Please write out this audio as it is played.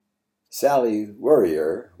Sally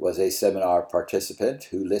Worrier was a seminar participant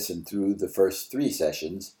who listened through the first 3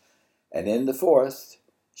 sessions, and in the fourth,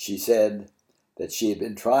 she said that she had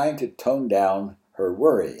been trying to tone down her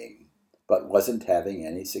worrying, but wasn't having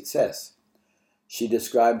any success. She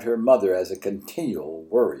described her mother as a continual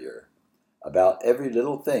worrier about every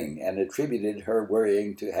little thing and attributed her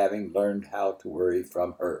worrying to having learned how to worry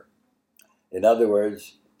from her. In other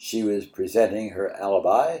words, she was presenting her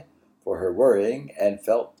alibi for her worrying and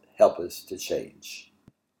felt helpless to change.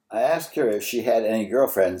 I asked her if she had any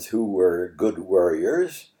girlfriends who were good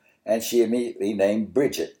worriers, and she immediately named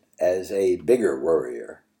Bridget as a bigger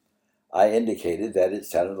worrier. I indicated that it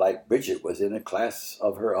sounded like Bridget was in a class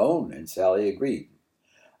of her own, and Sally agreed.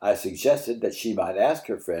 I suggested that she might ask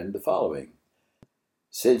her friend the following.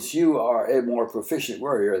 Since you are a more proficient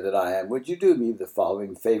worrier than I am, would you do me the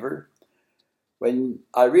following favor? When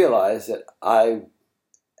I realize that I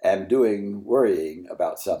am doing worrying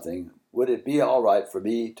about something, would it be all right for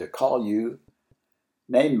me to call you,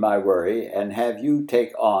 name my worry, and have you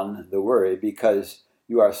take on the worry because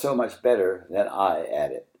you are so much better than I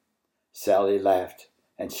at it? Sally laughed,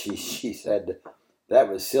 and she said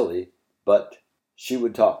that was silly, but she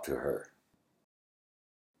would talk to her.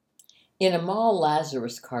 In a Mal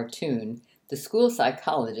Lazarus cartoon, the school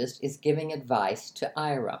psychologist is giving advice to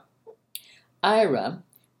Ira. Ira,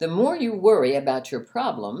 the more you worry about your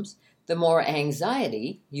problems, the more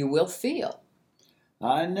anxiety you will feel.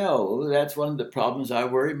 I know, that's one of the problems I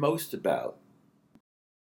worry most about.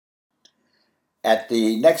 At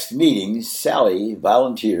the next meeting, Sally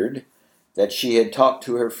volunteered that she had talked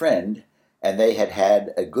to her friend and they had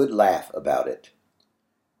had a good laugh about it.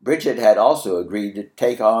 Bridget had also agreed to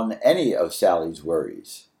take on any of Sally's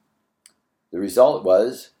worries. The result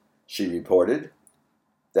was, she reported,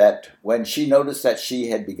 that when she noticed that she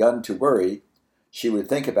had begun to worry, she would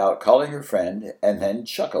think about calling her friend and then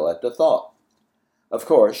chuckle at the thought. Of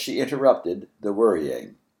course, she interrupted the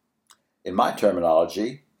worrying. In my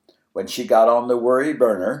terminology, when she got on the worry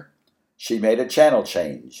burner, she made a channel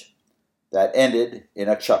change that ended in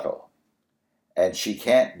a chuckle. And she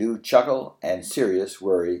can't do chuckle and serious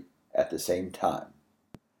worry at the same time.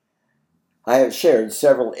 I have shared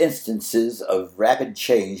several instances of rapid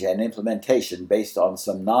change and implementation based on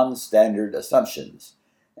some non-standard assumptions,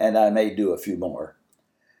 and I may do a few more.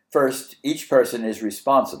 First, each person is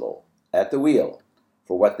responsible, at the wheel,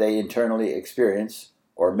 for what they internally experience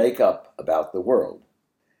or make up about the world.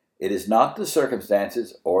 It is not the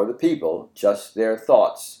circumstances or the people, just their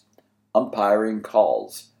thoughts, umpiring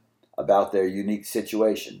calls about their unique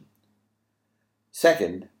situation.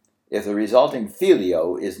 Second, if the resulting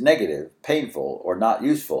feelio is negative, painful, or not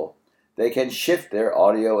useful, they can shift their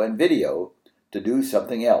audio and video to do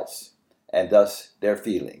something else, and thus their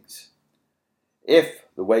feelings. If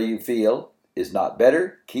the way you feel is not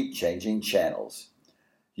better, keep changing channels.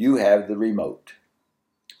 You have the remote.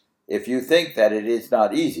 If you think that it is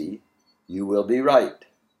not easy, you will be right.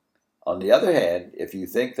 On the other hand, if you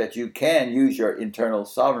think that you can use your internal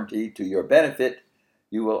sovereignty to your benefit,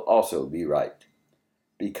 you will also be right.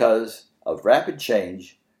 Because of rapid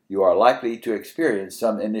change, you are likely to experience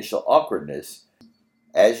some initial awkwardness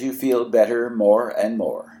as you feel better more and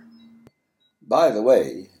more. By the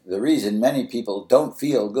way, the reason many people don't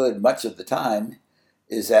feel good much of the time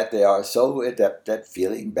is that they are so adept at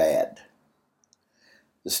feeling bad.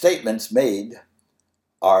 The statements made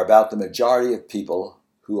are about the majority of people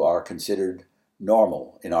who are considered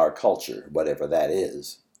normal in our culture, whatever that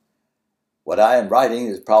is. What I am writing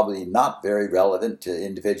is probably not very relevant to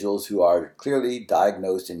individuals who are clearly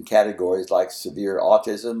diagnosed in categories like severe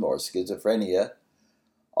autism or schizophrenia.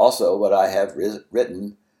 Also, what I have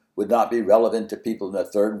written would not be relevant to people in the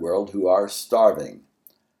third world who are starving.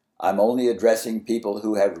 I'm only addressing people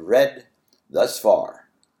who have read thus far,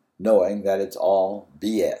 knowing that it's all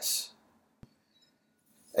BS.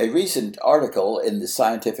 A recent article in the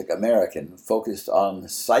Scientific American focused on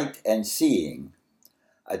sight and seeing.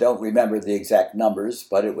 I don't remember the exact numbers,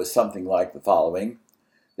 but it was something like the following.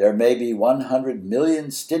 There may be 100 million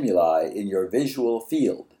stimuli in your visual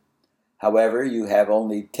field. However, you have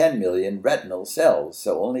only 10 million retinal cells,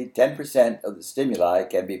 so only 10% of the stimuli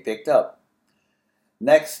can be picked up.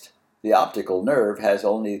 Next, the optical nerve has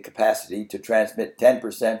only the capacity to transmit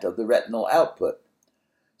 10% of the retinal output.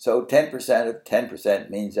 So 10% of 10%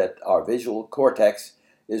 means that our visual cortex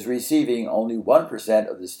is receiving only 1%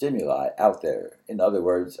 of the stimuli out there. In other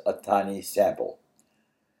words, a tiny sample.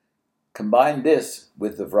 Combine this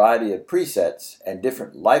with the variety of presets and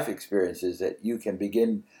different life experiences that you can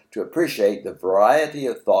begin to appreciate the variety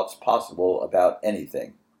of thoughts possible about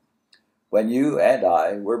anything. When you and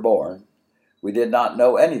I were born, we did not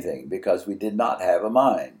know anything because we did not have a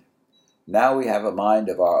mind. Now we have a mind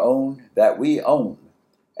of our own that we own,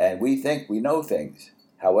 and we think we know things.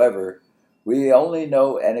 However, we only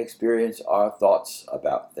know and experience our thoughts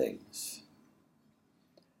about things.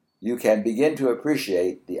 You can begin to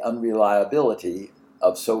appreciate the unreliability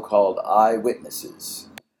of so-called eyewitnesses.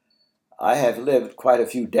 I have lived quite a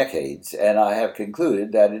few decades, and I have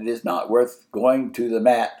concluded that it is not worth going to the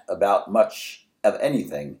mat about much of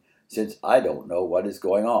anything, since I don't know what is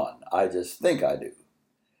going on. I just think I do.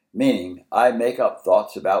 Meaning, I make up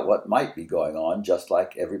thoughts about what might be going on just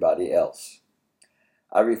like everybody else.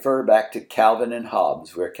 I refer back to Calvin and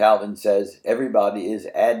Hobbes, where Calvin says everybody is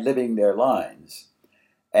ad-libbing their lines,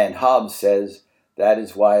 and Hobbes says that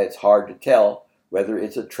is why it's hard to tell whether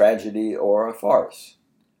it's a tragedy or a farce.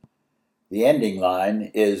 The ending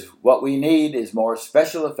line is, "What we need is more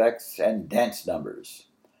special effects and dance numbers."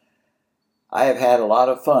 I have had a lot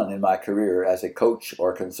of fun in my career as a coach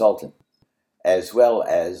or consultant, as well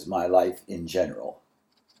as my life in general.